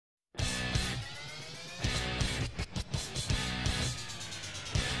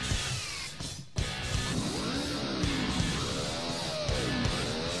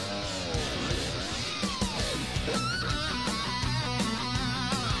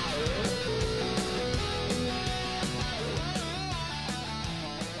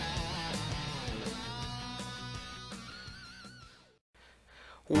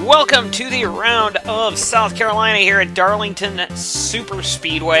Welcome to the round of South Carolina here at Darlington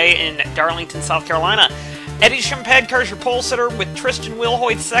Superspeedway in Darlington, South Carolina. Eddie Shimpadkar's your pole sitter with Tristan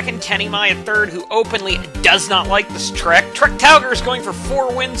Wilhoit second, Kenny Maya third, who openly does not like this trek. Trek Tauger is going for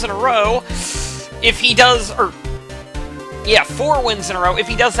 4 wins in a row. If he does, 4 wins in a row. If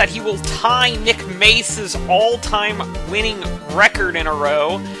he does that, he will tie Nick Mace's all-time winning record in a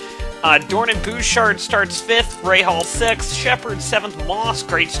row. Dornan Bouchard starts 5th, Rahal 6th, Shepard 7th, Moss,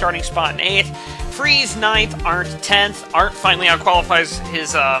 great starting spot in 8th, Freeze 9th, Arndt 10th. Arndt finally outqualifies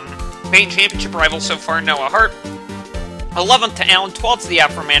his main championship rival so far, Noah Hart. 11th to Allen, 12th to the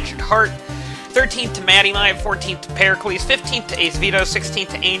aforementioned Hart, 13th to Matty Maya, 14th to Pericles, 15th to Ace Vito, 16th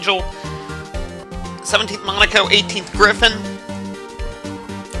to Angel, 17th Monaco, 18th Griffin,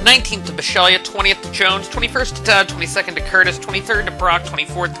 19th to Bishalia, 20th to Jones, 21st to Todd, 22nd to Curtis, 23rd to Brock,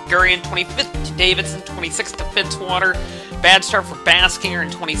 24th to Gurian, 25th to Davidson, 26th to Fitzwater. Bad start for Baskinger,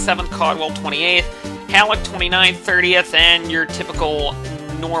 and 27th, Caldwell, 28th, Halleck, 29th, 30th, and your typical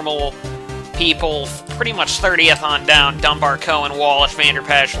normal people, pretty much 30th on down, Dunbar, Cohen, Wallish,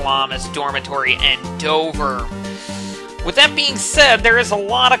 Vanderpash, Lamas, Dormitory, and Dover. With that being said, there is a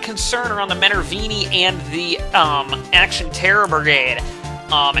lot of concern around the Menervini and the Action Terra Brigade.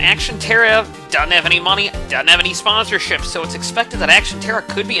 Action Terra doesn't have any money, doesn't have any sponsorship, so it's expected that Action Terra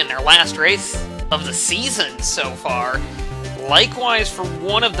could be in their last race of the season so far. Likewise for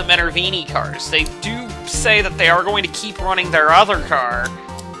one of the Menervini cars. They do say that they are going to keep running their other car,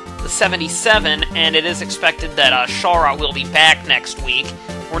 the 77, and it is expected that Shara will be back next week.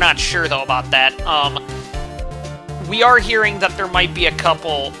 We're not sure, though, about that. We are hearing that there might be a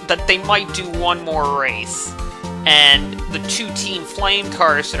couple, that they might do one more race. And the 2 Team Flame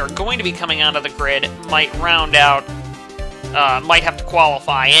cars that are going to be coming onto the grid might round out, might have to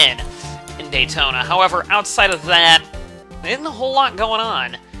qualify in Daytona. However, outside of that, there isn't a whole lot going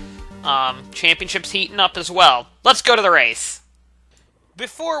on. Championships heating up as well. Let's go to the race.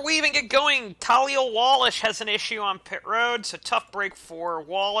 Before we even get going, Talia Wallish has an issue on pit road, so tough break for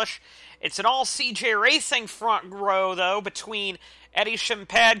Wallish. It's an all-CJ Racing front row, though, between Eddie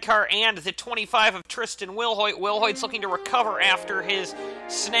Shimpadkar and the 25 of Tristan Wilhoit. Wilhoit's looking to recover after his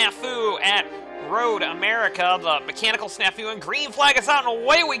snafu at Road America, the mechanical snafu, and green flag is out, and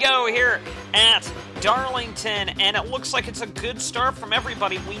away we go here at Darlington, and it looks like it's a good start from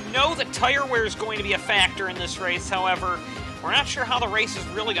everybody. We know that tire wear is going to be a factor in this race, however, we're not sure how the race is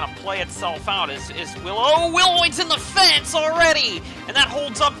really going to play itself out. Wilhoit's in the fence already, and that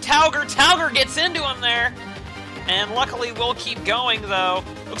holds up Tauger. Tauger gets into him there. And luckily, we'll keep going, though.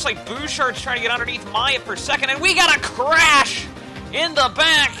 Looks like Bouchard's trying to get underneath Maya for a second, and we got a crash in the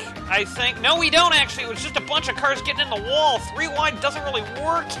back, I think. No, we don't, actually. It was just a bunch of cars getting in the wall. 3 wide doesn't really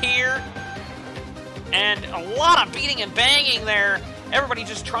work here. And a lot of beating and banging there. Everybody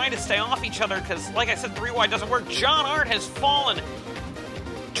just trying to stay off each other, because, like I said, 3 wide doesn't work. John Arndt has fallen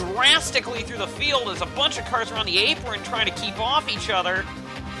drastically through the field as a bunch of cars around the apron trying to keep off each other.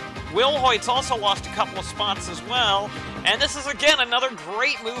 Wilhoit's also lost a couple of spots as well. And this is, again, another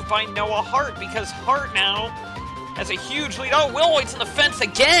great move by Noah Hart, because Hart now has a huge lead. Oh, Wilhoit's in the fence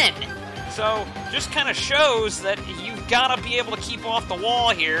again! So, just kind of shows that you've got to be able to keep off the wall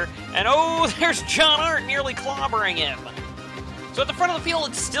here. And oh, there's John Arndt nearly clobbering him. So at the front of the field,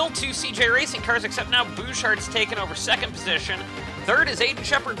 it's still 2 CJ Racing cars, except now Bouchard's taken over 2nd position. 3rd is Aiden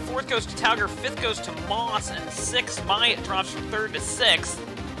Shepard, 4th goes to Tauger, 5th goes to Moss, and 6th, Myatt drops from 3rd to 6th.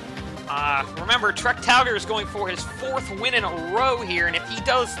 Remember, Trek Tauger is going for his 4th win in a row here, and if he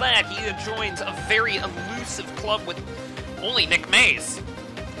does that, he joins a very elusive club with only Nick Mace.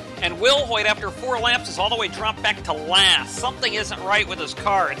 And Wilhoit, after 4 laps, is all the way dropped back to last. Something isn't right with his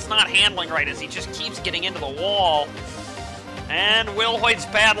car. It's not handling right as he just keeps getting into the wall. And Wilhoit's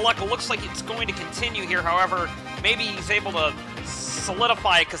bad luck looks like it's going to continue here. However, maybe he's able to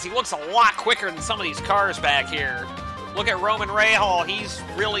solidify it because he looks a lot quicker than some of these cars back here. Look at Roman Rahal. He's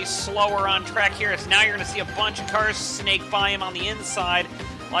really slower on track here. As now you're going to see a bunch of cars snake by him on the inside.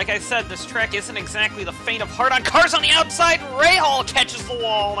 Like I said, this track isn't exactly the faint of heart on cars on the outside. Rahal catches the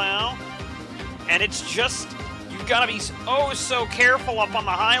wall now. And it's just, you've got to be oh so careful up on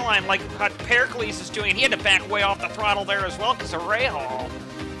the high line like what Pericles is doing. He had to back way off the throttle there as well because of Rahal.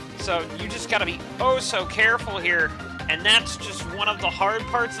 So you just got to be oh so careful here. And that's just one of the hard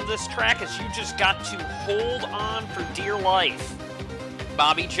parts of this track is you just got to hold on for dear life.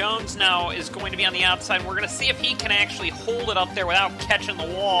 Bobby Jones now is going to be on the outside. We're going to see if he can actually hold it up there without catching the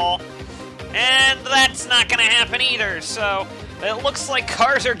wall. And that's not going to happen either. So it looks like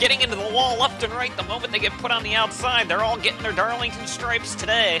cars are getting into the wall left and right the moment they get put on the outside. They're all getting their Darlington stripes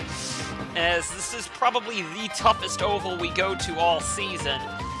today, as this is probably the toughest oval we go to all season.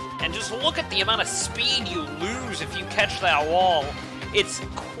 And just look at the amount of speed you lose if you catch that wall. It's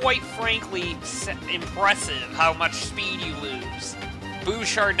quite frankly impressive how much speed you lose.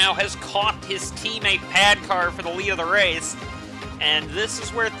 Bouchard now has caught his teammate Padcar for the lead of the race. And this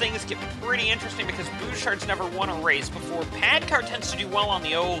is where things get pretty interesting because Bouchard's never won a race before. Padcar tends to do well on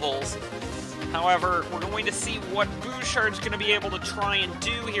the ovals. However, we're going to see what Bouchard's going to be able to try and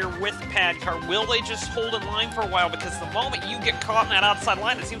do here with Padcar. Will they just hold in line for a while? Because the moment you get caught in that outside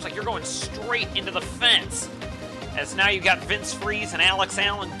line, it seems like you're going straight into the fence. As now you've got Vince Freeze and Alex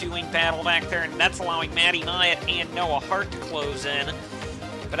Allen doing battle back there, and that's allowing Matty Myatt and Noah Hart to close in.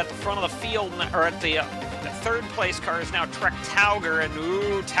 But at the front of the field, or at the third place car is now Trek Tauger, and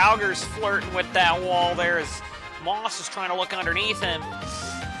ooh, Tauger's flirting with that wall there as Moss is trying to look underneath him.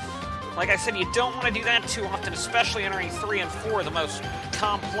 Like I said, you don't want to do that too often, especially entering 3 and 4, the most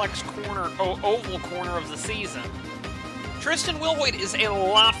complex oval corner of the season. Tristan Wilhoit is a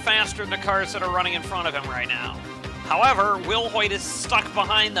lot faster than the cars that are running in front of him right now. However, Wilhoit is stuck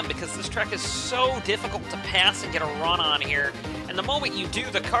behind them because this track is so difficult to pass and get a run on here. And the moment you do,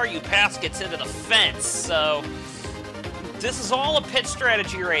 the car you pass gets into the fence, so this is all a pit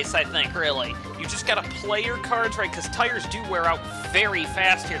strategy race, I think, really. You just gotta play your cards right, because tires do wear out very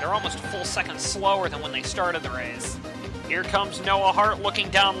fast here. They're almost a full second slower than when they started the race. Here comes Noah Hart looking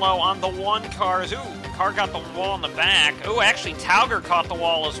down low on the 1 cars. Ooh, car got the wall in the back. Ooh, actually, Tauger caught the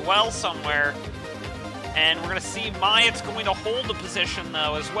wall as well somewhere. And we're going to see Myatt's going to hold the position,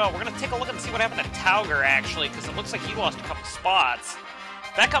 though, as well. We're going to take a look and see what happened to Tauger, actually, because it looks like he lost a couple spots.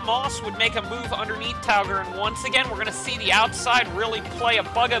 Becca Moss would make a move underneath Tauger, and once again, we're going to see the outside really play a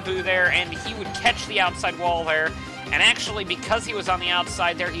bugaboo there, and he would catch the outside wall there. And actually, because he was on the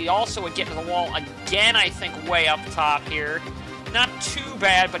outside there, he also would get to the wall again, I think, way up top here. Not too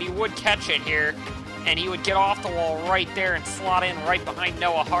bad, but he would catch it here. And he would get off the wall right there and slot in right behind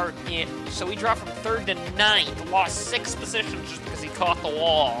Noah Hart. So he dropped from 3rd to 9th, lost 6 positions just because he caught the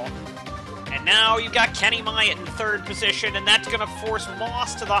wall. And now you've got Kenny Myatt in 3rd position, and that's going to force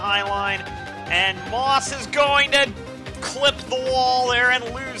Moss to the high line. And Moss is going to clip the wall there and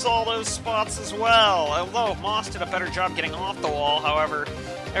lose all those spots as well. Although Moss did a better job getting off the wall, however,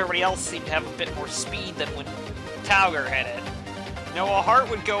 everybody else seemed to have a bit more speed than when Tauger hit it. Noah Hart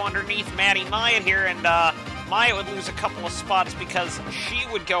would go underneath Matty Myatt here, and Myatt would lose a couple of spots because she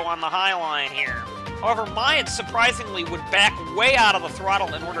would go on the high line here. However, Myatt surprisingly would back way out of the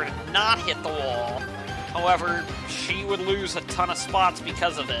throttle in order to not hit the wall. However, she would lose a ton of spots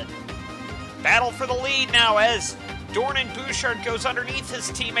because of it. Battle for the lead now as Dornan Bouchard goes underneath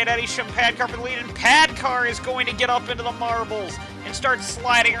his teammate Eddie Padcar for the lead, and Padcar is going to get up into the marbles and start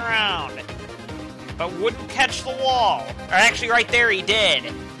sliding around. But wouldn't catch the wall. Or actually, right there he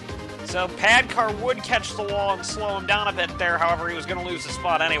did. So Padcar would catch the wall and slow him down a bit there, however, he was going to lose the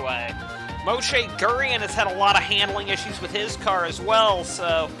spot anyway. Moshe Gurian has had a lot of handling issues with his car as well,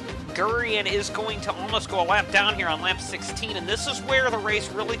 so Gurian is going to almost go a lap down here on lap 16, and this is where the race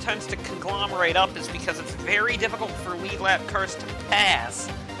really tends to conglomerate up, is because it's very difficult for lead lap cars to pass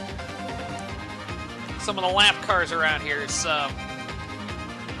some of the lap cars around here, so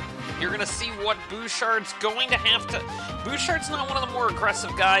you're going to see what Bouchard's going to have to... Bouchard's not one of the more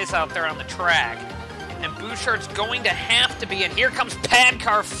aggressive guys out there on the track. And Bouchard's going to have to be, and here comes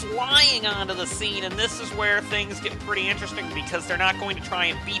Padcar flying onto the scene, and this is where things get pretty interesting because they're not going to try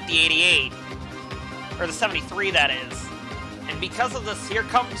and beat the 88. Or the 73, that is. And because of this, here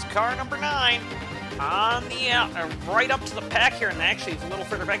comes car number 9 on the right up to the pack here, and actually a little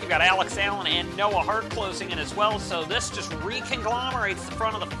further back you've got Alex Allen and Noah Hart closing in as well, so this just reconglomerates the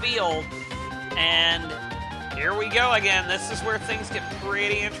front of the field, and here we go again. This is where things get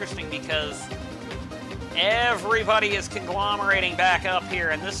pretty interesting because everybody is conglomerating back up here,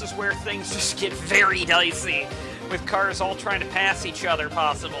 and this is where things just get very dicey with cars all trying to pass each other,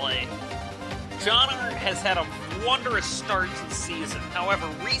 possibly. John Hart has had a wondrous start to the season. However,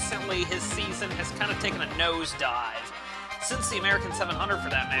 recently his season has kind of taken a nosedive, since the American 700 for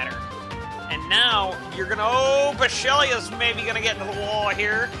that matter. And now you're going to... Oh, Bachelia's maybe going to get into the wall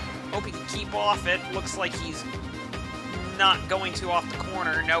here. Hope he can keep off it. Looks like he's not going to off the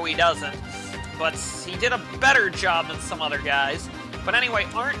corner. No, he doesn't. But he did a better job than some other guys. But anyway,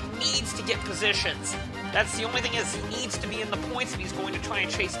 Arndt needs to get positions. That's the only thing is he needs to be in the points if he's going to try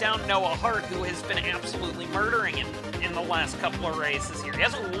and chase down Noah Hart, who has been absolutely murdering him in the last couple of races here. He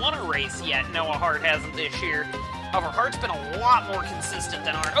hasn't won a race yet, Noah Hart hasn't this year. However, Hart's been a lot more consistent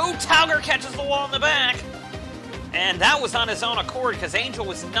than Arndt. Oh, Tauger catches the wall in the back! And that was on his own accord, because Angel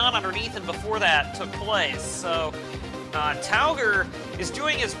was not underneath him before that took place. So, Tauger is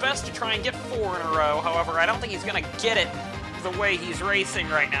doing his best to try and get 4 in a row. However, I don't think he's going to get it the way he's racing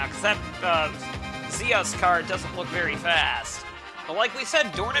right now, because that Zeus car doesn't look very fast. But like we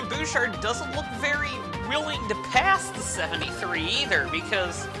said, Dorn and Bouchard doesn't look very willing to pass the 73 either,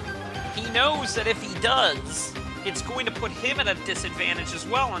 because he knows that if he does, it's going to put him at a disadvantage as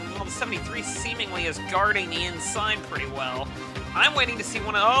well, and well, the 73 seemingly is guarding the inside pretty well. I'm waiting to see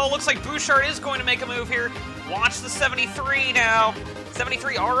one of... Oh, looks like Bouchard is going to make a move here. Watch the 73 now.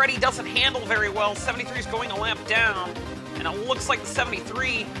 73 already doesn't handle very well. 73 is going a lap down, and it looks like the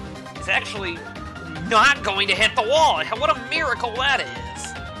 73 is actually not going to hit the wall. What a miracle that is.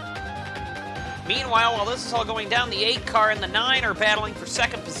 Meanwhile, while this is all going down, the 8 car and the 9 are battling for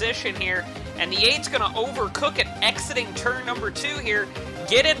second position here, and the 8's going to overcook it, exiting turn number 2 here,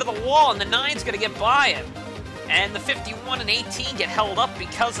 get into the wall, and the 9's going to get by him. And the 51 and 18 get held up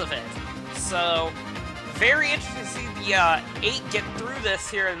because of it. So, very interesting to see the 8 get through this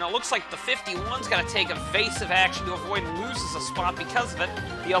here, and it looks like the 51's got to take evasive action to avoid loses a spot because of it.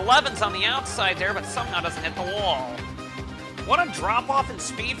 The 11's on the outside there, but somehow doesn't hit the wall. What a drop-off in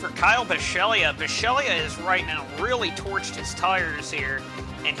speed for Kyle Bisceglia. Bisceglia is right now really torched his tires here,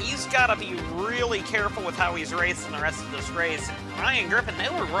 and he's got to be really careful with how he's racing the rest of this race. And Ryan Griffin, they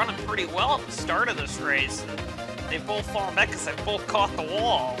were running pretty well at the start of this race. They've both fallen back because they've both caught the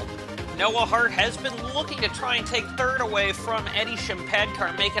wall. Noah Hart has been looking to try and take third away from Eddie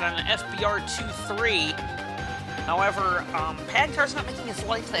Shimpadkar, make it on an SBR 2-3. However, Padkar's not making his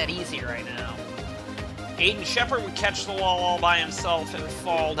life that easy right now. Aiden Shepard would catch the wall all by himself and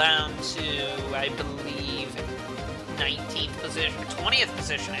fall down to, I believe, 19th position, 20th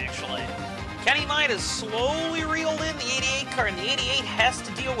position, actually. Kenny Knight has slowly reeled in the 88 car, and the 88 has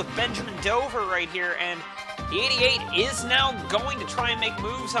to deal with Benjamin Dover right here, and the 88 is now going to try and make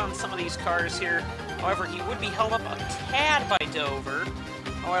moves on some of these cars here. However, he would be held up a tad by Dover.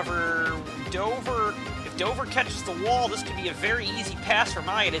 However, if Dover catches the wall, this could be a very easy pass for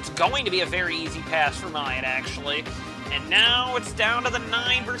Myatt. It's going to be a very easy pass for Myatt, actually. And now it's down to the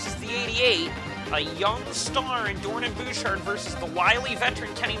 9 versus the 88. A young star in Dorn and Bouchard versus the wily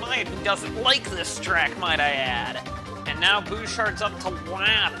veteran Kenny Myatt, who doesn't like this track, might I add. And now Bouchard's up to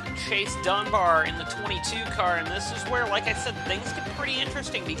lap Chase Dunbar in the 22 car, and this is where, like I said, things get pretty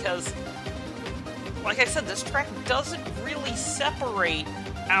interesting because, like I said, this track doesn't really separate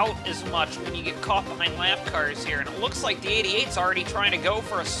out as much when you get caught behind lap cars here, and it looks like the 88's already trying to go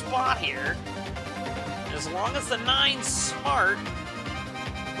for a spot here. As long as the 9's smart,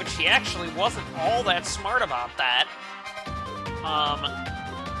 which he actually wasn't all that smart about that,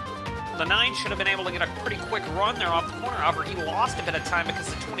 the 9 should have been able to get a pretty quick run there off the corner. However, he lost a bit of time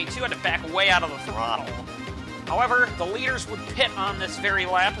because the 22 had to back way out of the throttle. However, the leaders would pit on this very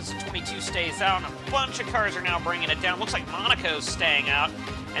lap as the 22 stays out, and a bunch of cars are now bringing it down. Looks like Monaco's staying out,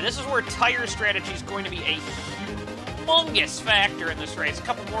 and this is where tire strategy is going to be a humongous factor in this race. A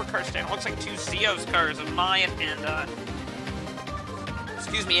couple more cars staying. It looks like 2 Zeos cars of Myatt and,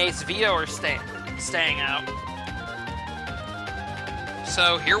 Ace Vito are staying out.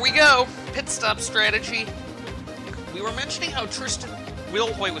 So here we go, pit stop strategy. We were mentioning how Tristan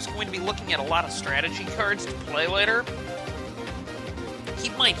Wilhoit was going to be looking at a lot of strategy cards to play later.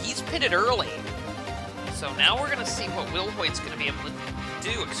 Keep in mind, he's pitted early. So now we're going to see what Wilhoit's going to be able to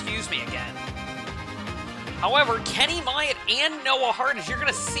do, again. However, Kenny Myatt and Noah Hart, as you're going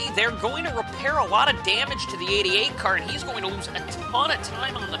to see, they're going to repair a lot of damage to the 88 car, and he's going to lose a ton of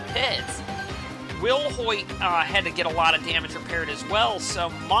time on the pits. Wilhoit had to get a lot of damage repaired as well, so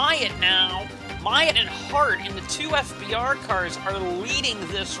Myatt and Hart in the 2 FBR cars are leading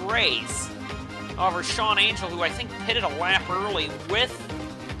this race. However, Sean Angel, who I think pitted a lap early with...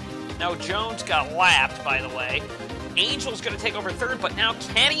 No, Jones got lapped, by the way. Angel's going to take over third, but now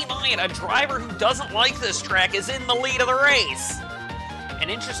Kenny Myatt, a driver who doesn't like this track, is in the lead of the race. An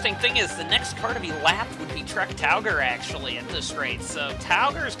interesting thing is the next car to be lapped would be Trek Tauger, actually, at this rate. So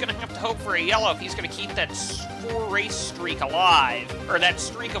Tauger is going to have to hope for a yellow if he's going to keep that 4-race streak alive, or that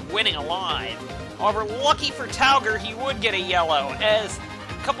streak of winning alive. However, lucky for Tauger, he would get a yellow, as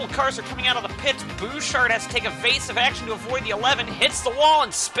a couple of cars are coming out of the pits. Bouchard has to take evasive action to avoid the 11, hits the wall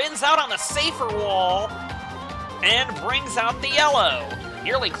and spins out on the safer wall, and brings out the yellow.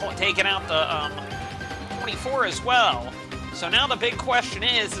 Nearly taking out the 24 as well. So now the big question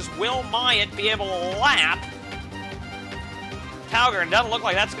is will Myatt be able to lap Tauger? It doesn't look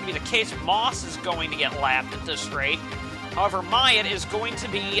like that's going to be the case. Moss is going to get lapped at this rate. However, Myatt is going to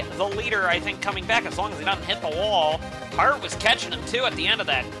be the leader, I think, coming back, as long as he doesn't hit the wall. Hart was catching him, too, at the end of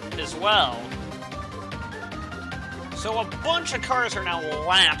that as well. So a bunch of cars are now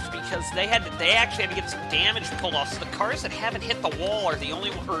lapped because they actually had to get some damage pulled off. So the cars that haven't hit the wall are the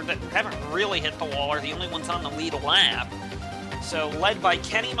only one, or that haven't really hit the wall are the only ones on the lead lap. So, led by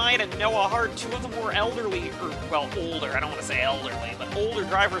Kenny Might and Noah Hart, two of the more elderly, or, well, older, I don't want to say elderly, but older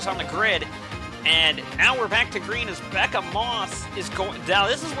drivers on the grid. And now we're back to green as Becca Moss is going. Now,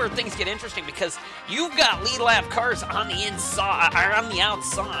 this is where things get interesting because you've got lead lap cars on the inside, or on the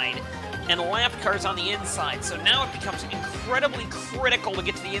outside, and lap cars on the inside. So now it becomes incredibly critical to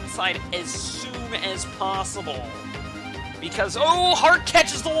get to the inside as soon as possible. Because, oh, Hart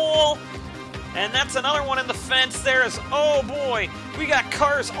catches the wall. And that's another one in the fence there is, oh boy, we got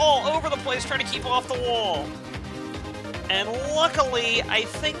cars all over the place trying to keep off the wall. And luckily, I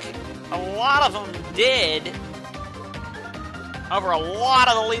think a lot of them did. However, a lot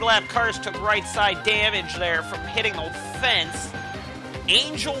of the lead lap cars took right side damage there from hitting the fence.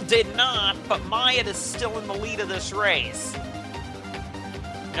 Angel did not, but Myatt is still in the lead of this race.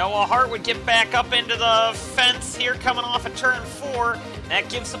 Noah Hart would get back up into the fence here coming off of turn 4. That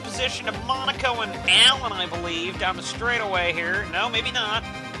gives the position to Monaco and Allen, I believe, down the straightaway here. No, maybe not.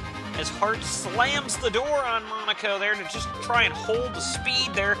 As Hart slams the door on Monaco there to just try and hold the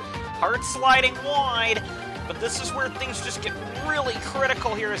speed there. Hart sliding wide, but this is where things just get really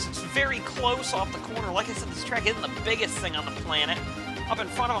critical here as it's very close off the corner. Like I said, this track isn't the biggest thing on the planet. Up in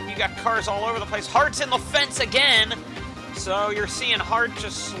front of him, you got cars all over the place. Hart's in the fence again. So you're seeing Hart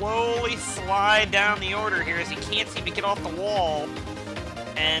just slowly slide down the order here as he can't seem to get off the wall.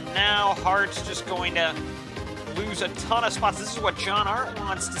 And now Hart's just going to lose a ton of spots. This is what John Hart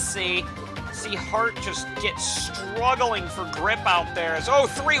wants to see. See Hart just get struggling for grip out there. As, oh,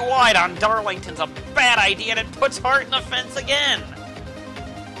 3 wide on Darlington's a bad idea, and it puts Hart in the fence again.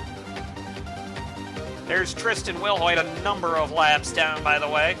 There's Tristan Wilhoit, a number of laps down, by the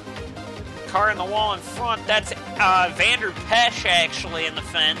way. Car in the wall in front, that's Vander Pesch actually in the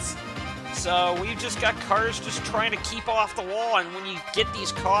fence. So we've just got cars just trying to keep off the wall, and when you get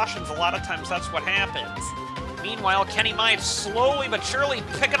these cautions, a lot of times that's what happens. Meanwhile, Kenny Might slowly but surely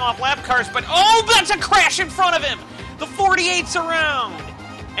picking off lap cars, but oh, that's a crash in front of him! The 48's around!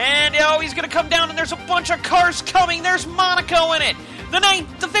 And oh, he's gonna come down, and there's a bunch of cars coming! There's Monaco in it!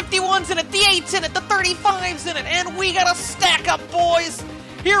 The 51's in it, the 8's in it, the 35's in it, and we got a stack up, boys!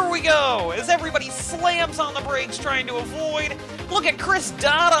 Here we go, as everybody slams on the brakes trying to avoid. Look at Chris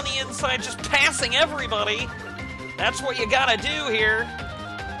Dodd on the inside just passing everybody. That's what you gotta do here.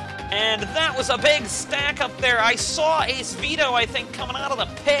 And that was a big stack up there. I saw Ace Vito, I think, coming out of the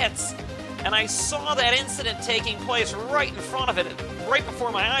pits, and I saw that incident taking place right in front of it. Right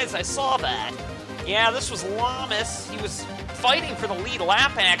before my eyes, I saw that. Yeah, this was Lamas. He was fighting for the lead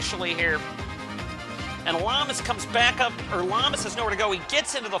lap, actually, here. And Lamas comes back up, or Lamas has nowhere to go. He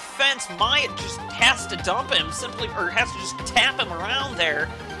gets into the fence. Myatt just has to dump him, simply, or has to just tap him around there.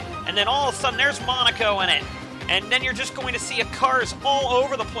 And then all of a sudden, there's Monaco in it. And then you're just going to see cars all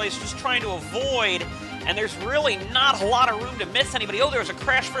over the place just trying to avoid. And there's really not a lot of room to miss anybody. Oh, there's a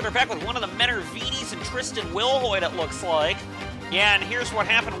crash further back with one of the Menervinis and Tristan Wilhoit, it looks like. Yeah, and here's what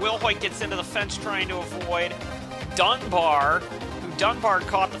happened. Wilhoit gets into the fence trying to avoid Dunbar. Dunbar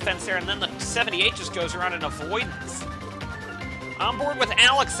caught the fence there, and then the 78 just goes around in avoidance. On board with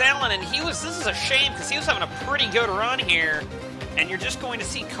Alex Allen, and this is a shame because he was having a pretty good run here, and you're just going to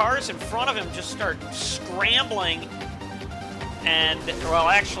see cars in front of him just start scrambling, and, well,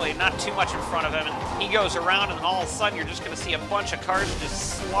 actually, not too much in front of him, and he goes around, and all of a sudden you're just going to see a bunch of cars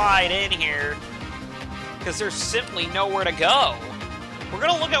just slide in here because there's simply nowhere to go. We're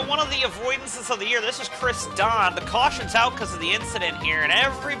going to look at one of the avoidances of the year. This is Chris Dodd. The caution's out because of the incident here, and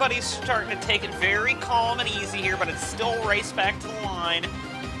everybody's starting to take it very calm and easy here, but it's still a race back to the line.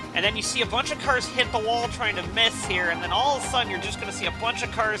 And then you see a bunch of cars hit the wall trying to miss here, and then all of a sudden you're just going to see a bunch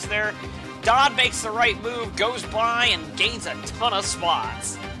of cars there. Dodd makes the right move, goes by, and gains a ton of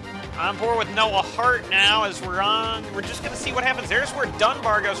spots. On board with Noah Hart now as we're just going to see what happens. There's where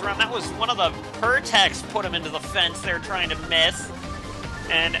Dunbar goes around. That was one of the Pertex put him into the fence there trying to miss.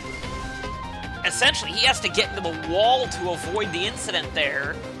 And essentially, he has to get into the wall to avoid the incident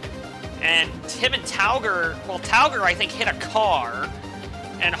there. And him and Tauger, well, Tauger, I think, hit a car,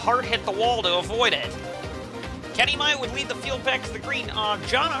 and Hart hit the wall to avoid it. Kenny Mai would lead the field back to the green.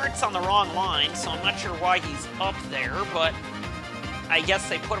 John Hart's on the wrong line, so I'm not sure why he's up there, but I guess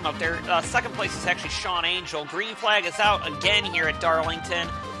they put him up there. Second place is actually Sean Angel. Green flag is out again here at Darlington.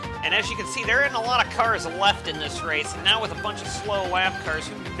 And as you can see, there aren't a lot of cars left in this race. And now with a bunch of slow lap cars,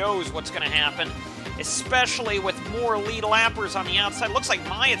 who knows what's going to happen, especially with more lead lappers on the outside. Looks like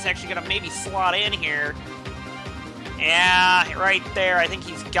Myatt's actually going to maybe slot in here. Yeah, right there. I think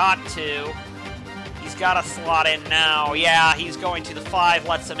he's got to. He's got to slot in now. Yeah, he's going to. The 5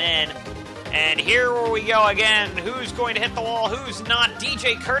 lets him in. And here we go again. Who's going to hit the wall? Who's not?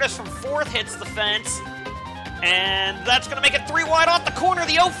 DJ Curtis from 4th hits the fence. And that's going to make it 3 wide off the corner.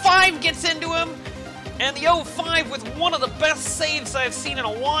 The 05 gets into him. And the 05 with one of the best saves I've seen in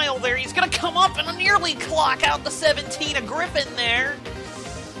a while there. He's going to come up and nearly clock out the 17 of Griffin there.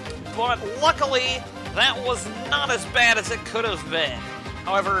 But luckily, that was not as bad as it could have been.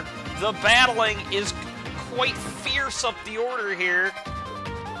 However, the battling is quite fierce up the order here,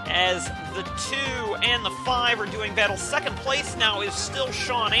 as the 2 and the 5 are doing battle. Second place now is still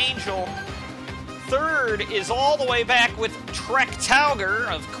Sean Angel. Third is all the way back with Trek Tauger.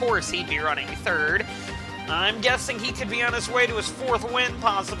 Of course, he'd be running third. I'm guessing he could be on his way to his 4th win,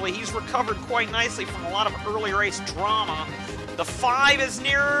 possibly. He's recovered quite nicely from a lot of early race drama. The 5 is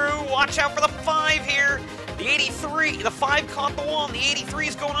near. Watch out for the 5 here. The 83, the 5 caught the wall, and the 83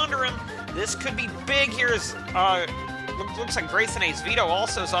 is going under him. This could be big here. As looks like Grayson Ace Vito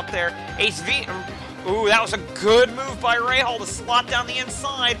also is up there. Ace Vito. Ooh, that was a good move by Rahal to slot down the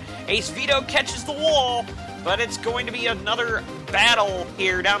inside. Ace Vito catches the wall, but it's going to be another battle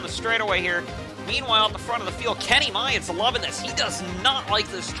here down the straightaway here. Meanwhile, at the front of the field, Kenny Mayat's loving this. He does not like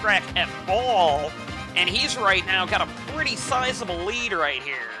this track at all, and he's right now got a pretty sizable lead right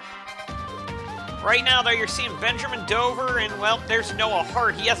here. Right now, though, you're seeing Benjamin Dover, and, well, there's Noah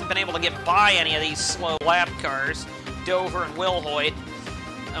Hart. He hasn't been able to get by any of these slow lap cars, Dover and Will Hoyt.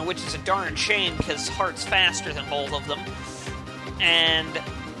 Which is a darn shame because Hart's faster than both of them. And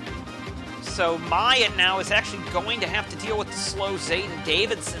so Myatt now is actually going to have to deal with the slow Zayden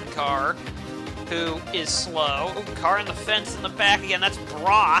Davidson car, who is slow. Ooh, car on the fence in the back again. That's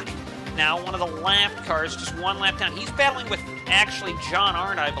Brock. Now one of the lap cars, just one lap down. He's battling with actually John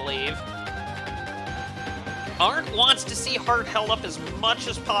Arndt, I believe. Arndt wants to see Hart held up as much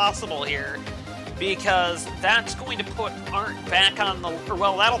as possible here, because that's going to put Arndt back on the, or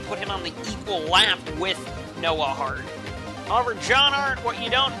well, that'll put him on the equal lap with Noah Hart. However, John Arndt, what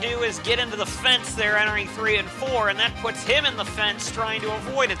you don't do is get into the fence there entering 3 and 4, and that puts him in the fence trying to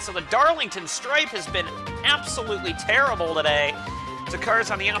avoid it. So the Darlington stripe has been absolutely terrible today. The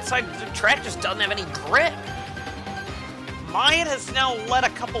cars on the outside, the track just doesn't have any grip. Myatt has now let a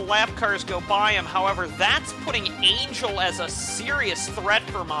couple lap cars go by him. However, that's putting Angel as a serious threat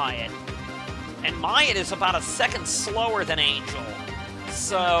for Myatt. And Myatt is about a second slower than Angel.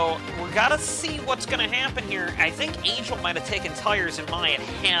 So, we gotta see what's gonna happen here. I think Angel might have taken tires and Myatt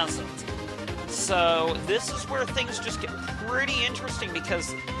hasn't. So, this is where things just get pretty interesting,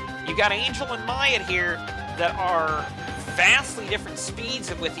 because you got Angel and Myatt here that are vastly different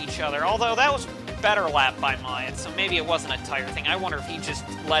speeds with each other. Although, that was a better lap by Myatt, so maybe it wasn't a tire thing. I wonder if he just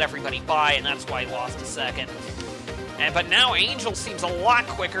let everybody by, and that's why he lost a second. But now Angel seems a lot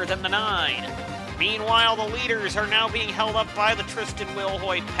quicker than the 9. Meanwhile, the leaders are now being held up by the Tristan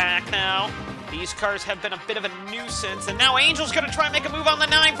Wilhoit pack now. These cars have been a bit of a nuisance, and now Angel's going to try and make a move on the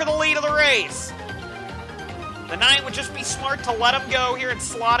 9 for the lead of the race. The 9 would just be smart to let him go here and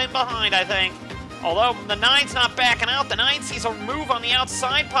slot in behind, I think. Although the 9's not backing out. The 9 sees a move on the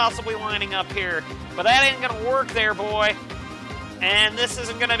outside possibly lining up here. But that ain't going to work there, boy. And this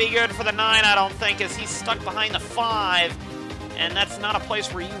isn't going to be good for the 9, I don't think, as he's stuck behind the 5. And that's not a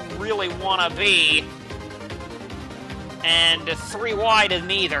place where you really want to be. And 3 wide is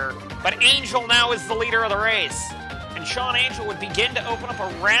neither. But Angel now is the leader of the race. And Sean Angel would begin to open up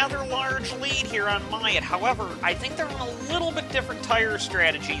a rather large lead here on Myatt. However, I think they're on a little bit different tire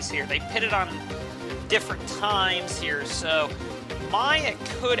strategies here. They pitted on different times here, so Myatt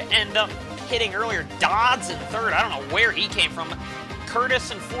could end up hitting earlier. Dodds in 3rd. I don't know where he came from.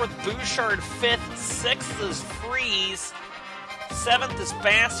 Curtis in 4th. Bouchard 5th. 6th is Freeze. 7th is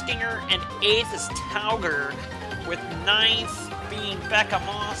Baskinger, and 8th is Tauger, with 9th being Becca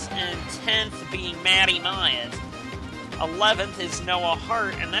Moss and 10th being Maddie Myatt. 11th is Noah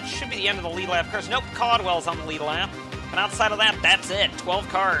Hart, and that should be the end of the lead lap cars. Nope, Caldwell's on the lead lap. But outside of that, that's it. 12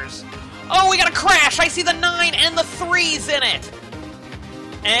 cars. Oh, we got a crash! I see the 9 and the 3's in it!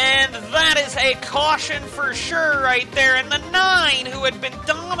 And that is a caution for sure right there. And the 9, who had been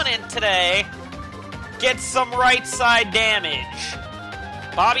dominant today, gets some right side damage.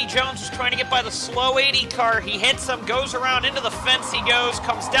 Bobby Jones is trying to get by the slow 80 car. He hits him, goes around into the fence he goes,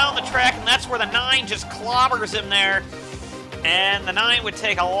 comes down the track, and that's where the 9 just clobbers him there. And the 9 would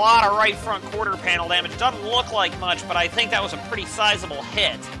take a lot of right front quarter panel damage. Doesn't look like much, but I think that was a pretty sizable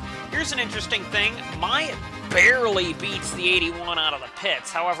hit. Here's an interesting thing. Myatt barely beats the 81 out of the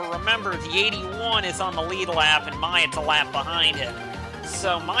pits. However, remember, the 81 is on the lead lap, and Myatt's a lap behind him.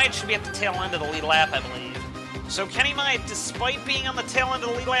 So Myatt should be at the tail end of the lead lap, I believe. So Kenny Myatt, despite being on the tail end of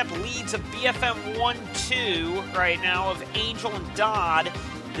the lead lap, leads a BFM 1-2 right now of Angel and Dodd.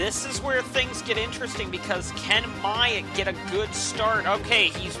 This is where things get interesting because can Myatt get a good start? Okay,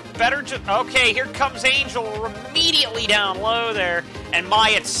 he's better just... Okay, here comes Angel immediately down low there, and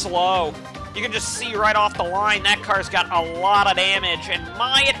Myatt's slow. You can just see right off the line that car's got a lot of damage, and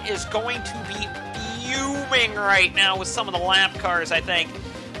Myatt is going to be fuming right now with some of the lap cars, I think,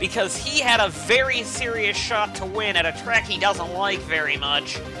 because he had a very serious shot to win at a track he doesn't like very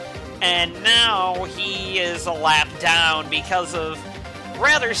much, and now he is a lap down because of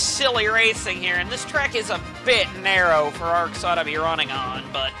rather silly racing here, and this track is a bit narrow for ARCSOA to be running on,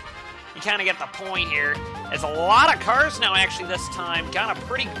 but you kind of get the point here. There's a lot of cars now, actually, this time. Got a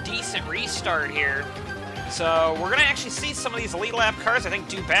pretty decent restart here. So we're going to actually see some of these lead lap cars, I think,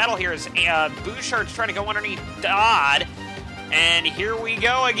 do battle here as Bouchard's trying to go underneath Dodd, and here we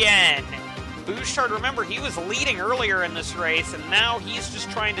go again. Bouchard, remember, he was leading earlier in this race, and now he's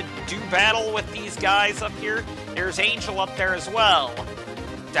just trying to do battle with these guys up here. There's Angel up there as well.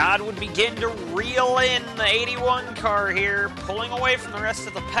 Dodd would begin to reel in the 81 car here, pulling away from the rest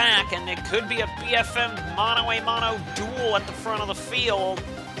of the pack, and it could be a BFM mono-a-mono duel at the front of the field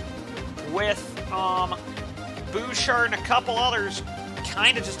with Bouchard and a couple others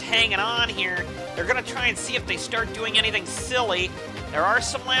kind of just hanging on here. They're going to try and see if they start doing anything silly. There are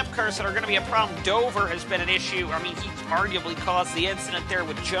some lap cars that are going to be a problem. Dover has been an issue. I mean, he arguably caused the incident there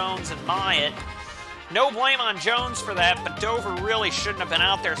with Jones and Myatt. No blame on Jones for that, but Dover really shouldn't have been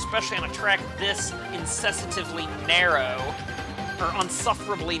out there, especially on a track this incessantly narrow, or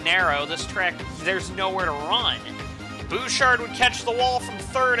unsufferably narrow. This track, there's nowhere to run. Bouchard would catch the wall from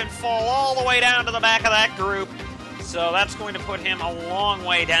third and fall all the way down to the back of that group, so that's going to put him a long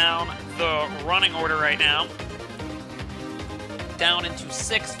way down the running order right now. Down into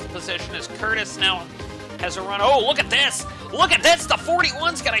 6th position as Curtis now has a run. Oh, look at this! Look at this! The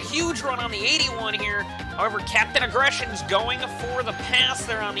 41's got a huge run on the 81 here. However, Captain Aggression's going for the pass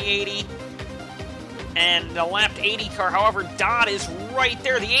there on the 80. And the lapped 80 car, however, Dodd is right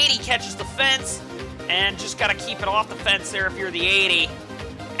there. The 80 catches the fence, and just got to keep it off the fence there if you're the 80.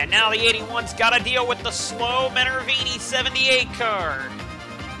 And now the 81's got to deal with the slow Menervini 78 car.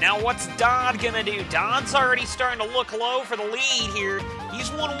 Now what's Dodd gonna do? Dodd's already starting to look low for the lead here.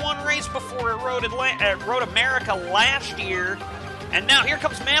 He's won one race before at Road America last year. And now here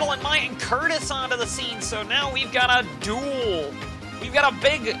comes Madeline Myatt and Curtis onto the scene. So now we've got a duel. We've got a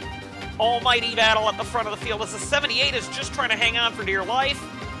big almighty battle at the front of the field as the 78 is just trying to hang on for dear life.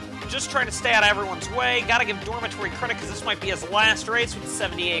 Just trying to stay out of everyone's way. Gotta give Dormitory credit because this might be his last race with the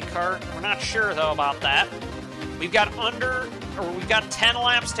 78 car. We're not sure though about that. We've got 10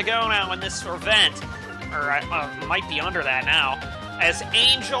 laps to go now in this event, or might be under that now, as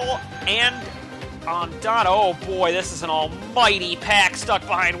Angel and Dodd, oh boy, this is an almighty pack stuck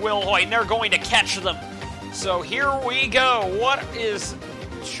behind Will Hoyt, and they're going to catch them. So here we go. What is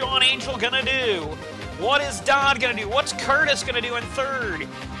Sean Angel gonna do? What is Dodd gonna do? What's Curtis gonna do in third?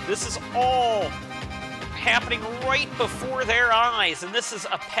 This is all happening right before their eyes, and this is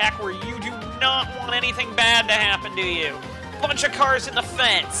a pack where you do not want anything bad to happen to you. Bunch of cars in the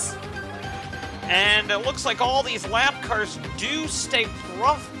fence. And it looks like all these lap cars do stay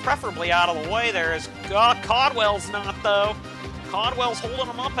preferably out of the way there, as Codwell's not, though. Codwell's holding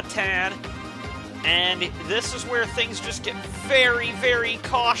them up a tad. And this is where things just get very, very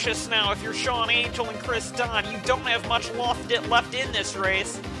cautious now. If you're Sean Angel and Chris Dodd, you don't have much left in this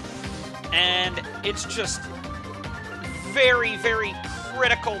race. And it's just very, very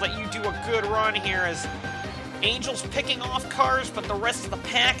critical that you do a good run here, as Angel's picking off cars, but the rest of the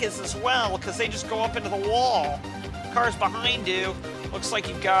pack is as well, because they just go up into the wall. Cars behind you. Looks like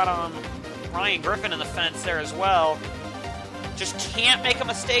you've got Ryan Griffin in the fence there as well. Just can't make a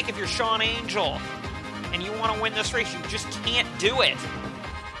mistake if you're Sean Angel and you want to win this race. You just can't do it.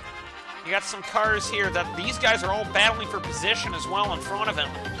 You got some cars here that these guys are all battling for position as well in front of him.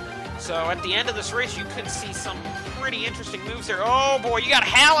 So at the end of this race, you could see some pretty interesting moves there. Oh boy, you got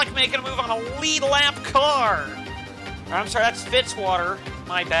Halleck making a move on a lead lap car. I'm sorry, that's Fitzwater.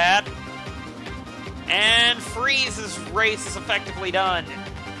 My bad. And Freeze's race is effectively done.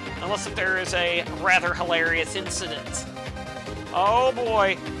 Unless if there is a rather hilarious incident. Oh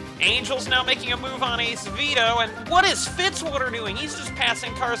boy. Angel's now making a move on Ace Vito. And what is Fitzwater doing? He's just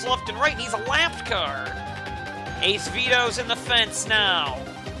passing cars left and right. And he's a lapped car. Ace Vito's in the fence now.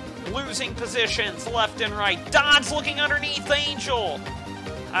 Losing positions left and right. Dodd's looking underneath Angel.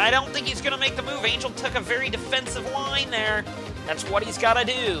 I don't think he's going to make the move. Angel took a very defensive line there. That's what he's got to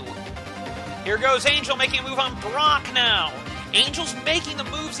do. Here goes Angel making a move on Brock now. Angel's making the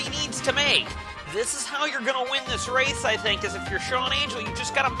moves he needs to make. This is how you're going to win this race, I think, is if you're Sean Angel, you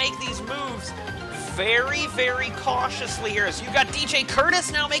just got to make these moves very, very cautiously here. So you've got DJ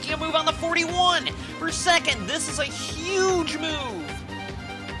Curtis now making a move on the 41 for second. This is a huge move.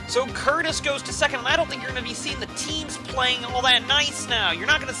 So Curtis goes to second, and I don't think you're going to be seeing the teams playing all that nice now. You're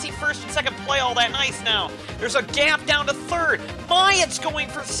not going to see first and second play all that nice now. There's a gap down to third. Myatt's going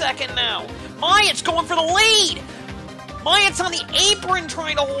for second now. Myatt's going for the lead. Myatt's on the apron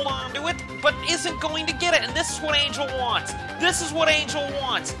trying to hold on to it, but isn't going to get it, and this is what Angel wants. This is what Angel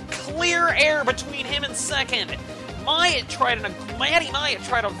wants. Clear air between him and second. Matty Myatt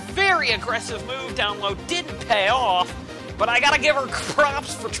tried a very aggressive move down low, didn't pay off, but I gotta give her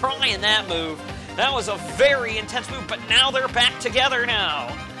props for trying that move. That was a very intense move, but now they're back together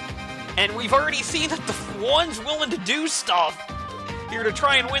now. And we've already seen that the one's willing to do stuff here to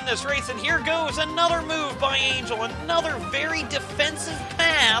try and win this race, and here goes another move by Angel, another very defensive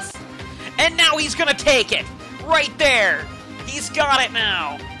pass, and now he's gonna take it, right there. He's got it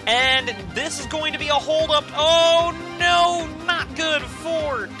now, and this is going to be a hold-up. Oh no, not good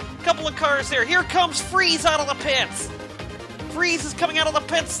for a couple of cars there. Here comes Freeze out of the pits. Freeze is coming out of the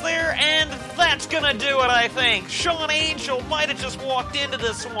pits there, and that's gonna do it, I think. Sean Angel might have just walked into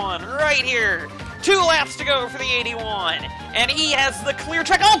this one right here. 2 laps to go for the 81, and he has the clear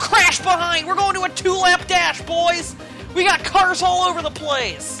track. Oh, crash behind! We're going to a 2-lap dash, boys! We got cars all over the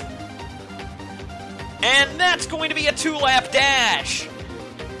place! And that's going to be a 2-lap dash.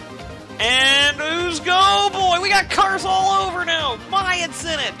 And who's go, boy? We got cars all over now. Myatt's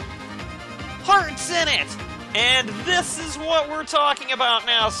in it. Hart's in it. And this is what we're talking about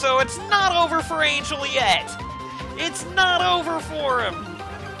now. So it's not over for Angel yet. It's not over for him.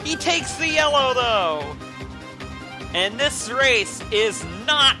 He takes the yellow, though. And this race is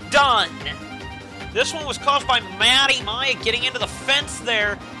not done. This one was caused by Matty Myatt getting into the fence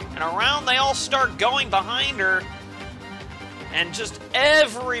there. And around they all start going behind her. And just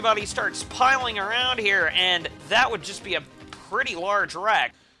everybody starts piling around here. And that would just be a pretty large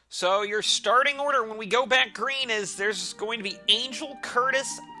wreck. So your starting order when we go back green is there's going to be Angel,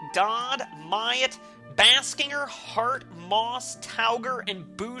 Curtis, Dodd, Myatt, Baskinger, Hart, Moss, Tauger,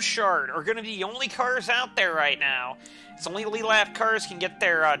 and Bouchard are going to be the only cars out there right now. It's only lead lap cars can get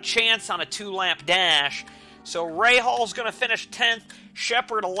their chance on a 2-lap dash. So Ray Hall's going to finish 10th,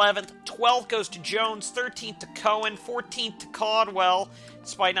 Shepard 11th, 12th goes to Jones, 13th to Cohen, 14th to Caldwell,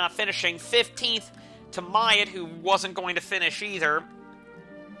 despite not finishing, 15th to Myatt, who wasn't going to finish either.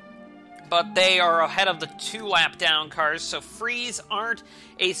 But they are ahead of the 2-lap down cars. So Freeze, Arndt,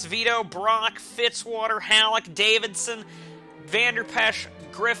 Ace Vito, Brock, Fitzwater, Halleck, Davidson, Vanderpesh,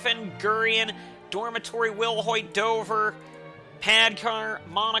 Griffin, Gurian, Dormitory, Wilhoit, Dover, Padcar,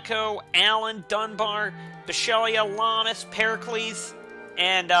 Monaco, Allen, Dunbar, Bichelia, Lamas, Pericles,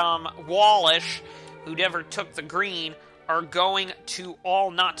 and Wallish, who never took the green, are going to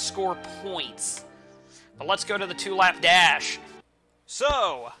all not score points. But let's go to the 2-lap dash.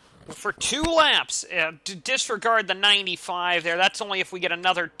 So for 2 laps, to disregard the 95 there, that's only if we get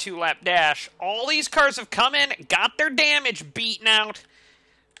another 2-lap dash. All these cars have come in, got their damage beaten out.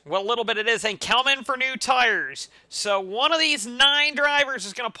 What little bit it is, and come in for new tires. So one of these 9 drivers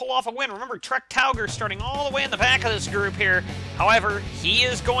is going to pull off a win. Remember, Trek Tauger starting all the way in the back of this group here. However, he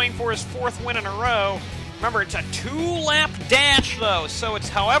is going for his 4th win in a row. Remember, it's a 2-lap dash, though, so it's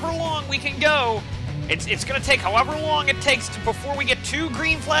however long we can go. It's going to take however long it takes before we get 2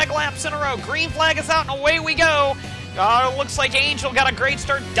 green flag laps in a row. Green flag is out, and away we go. Looks like Angel got a great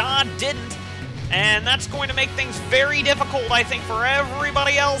start. Dodd didn't. And that's going to make things very difficult, I think, for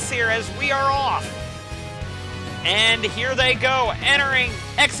everybody else here as we are off. And here they go,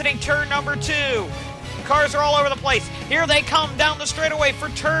 exiting turn number 2. Cars are all over the place. Here they come down the straightaway for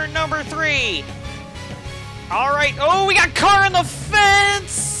turn number 3. All right. Oh, we got car in the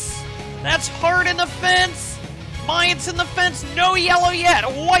fence. That's Hart in the fence. Myatt's in the fence. No yellow yet. A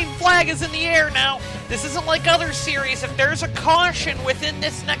white flag is in the air now. This isn't like other series. If there's a caution within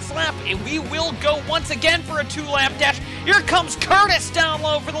this next lap, we will go once again for a 2-lap dash. Here comes Curtis down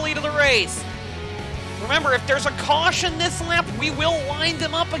low for the lead of the race. Remember, if there's a caution this lap, we will line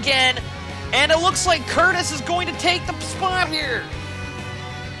them up again. And it looks like Curtis is going to take the spot here.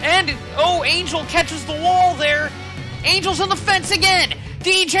 And, oh, Angel catches the wall there. Angel's in the fence again.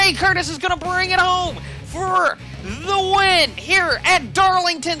 DJ Curtis is going to bring it home for the win here at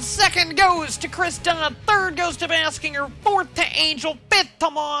Darlington. 2nd goes to Chris Dodd, 3rd goes to Baskinger, 4th to Angel, 5th to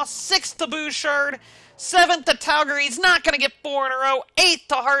Moss, 6th to Bouchard, 7th to Tauger. He's not going to get 4 in a row, 8th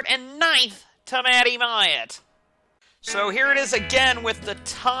to Hart, and 9th to Matty Myatt. So here it is again with the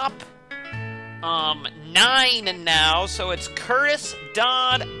top 9 now. So it's Curtis,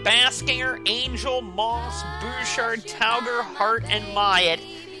 Dodd, Baskinger, Angel, Moss, Bouchard, Tauger, Hart, and Myatt.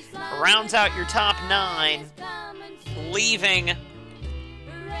 rounds out your top 9, leaving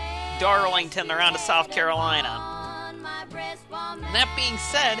Darlington the round of South Carolina. That being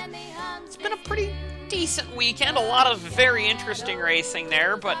said, it's been a pretty decent weekend. A lot of very interesting racing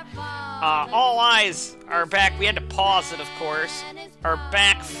there, but all eyes are back. We had to pause it, of course. Are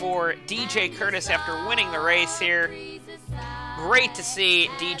back for DJ Curtis after winning the race here. Great to see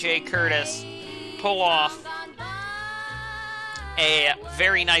DJ Curtis pull off a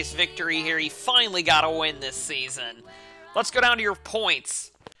very nice victory here. He finally got a win this season. Let's go down to your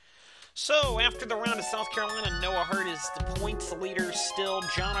points. So, after the round of South Carolina, Noah Hurt is the points leader still.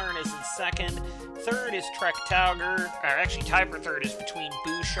 John Arnn is in second. Third is Trek Tauger. Or actually, tied for third is between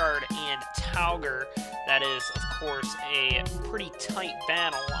Bouchard and Tauger. That is, of course, a pretty tight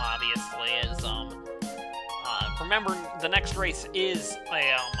battle, obviously. As remember, the next race is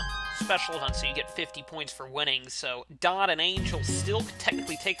a special event, so you get 50 points for winning. So Dodd and Angel still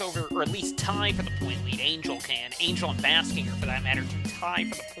technically take over, or at least tie for the point lead. Angel can. Angel and Baskinger, for that matter, can tie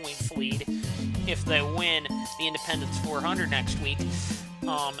for the points lead if they win the Independence 400 next week.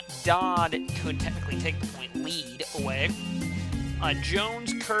 Dodd could technically take the point lead away.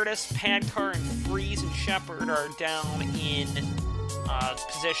 Jones, Curtis, Padcar, and Freeze and Shepard are down in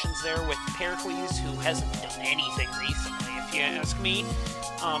positions there with Pericles, who hasn't done anything recently, if you ask me.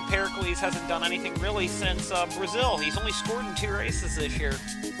 Pericles hasn't done anything really since Brazil. He's only scored in 2 races this year.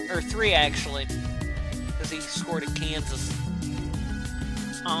 Or 3, actually. Because he scored at Kansas.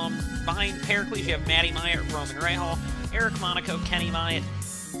 Behind Pericles, you have Matty Myatt, Roman Rahal, Eric Monaco, Kenny Myatt,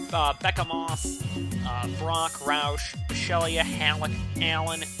 Becca Moss, Brock, Roush, Michelia, Halleck,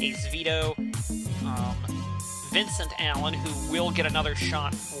 Allen, Ace Vito, Vincent Allen, who will get another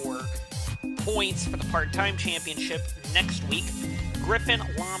shot for points for the part-time championship next week. Griffin,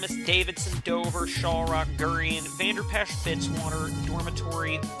 Lamas, Davidson, Dover, Shawrock, Gurian, Vanderpesh, Fitzwater,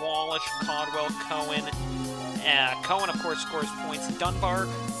 Dormitory, Wallish, Caldwell, Cohen. Cohen, of course, scores points. Dunbar,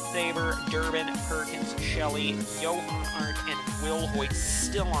 Thaber, Durbin, Perkins, Shelley, Johan Arndt, and Will Hoyt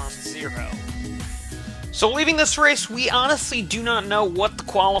still on 0. So leaving this race, we honestly do not know what the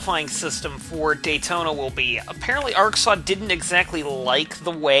qualifying system for Daytona will be. Apparently ARCSOA didn't exactly like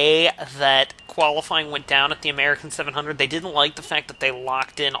the way that qualifying went down at the American 700. They didn't like the fact that they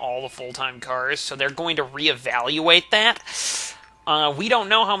locked in all the full-time cars, so they're going to reevaluate that. We don't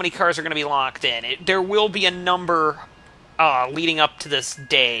know how many cars are going to be locked in. There will be a number leading up to this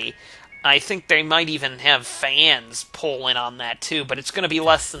day. I think they might even have fans pull in on that too, but it's going to be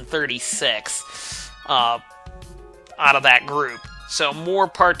less than 36 out of that group. So more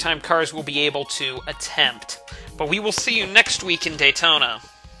part-time cars will be able to attempt. But we will see you next week in Daytona.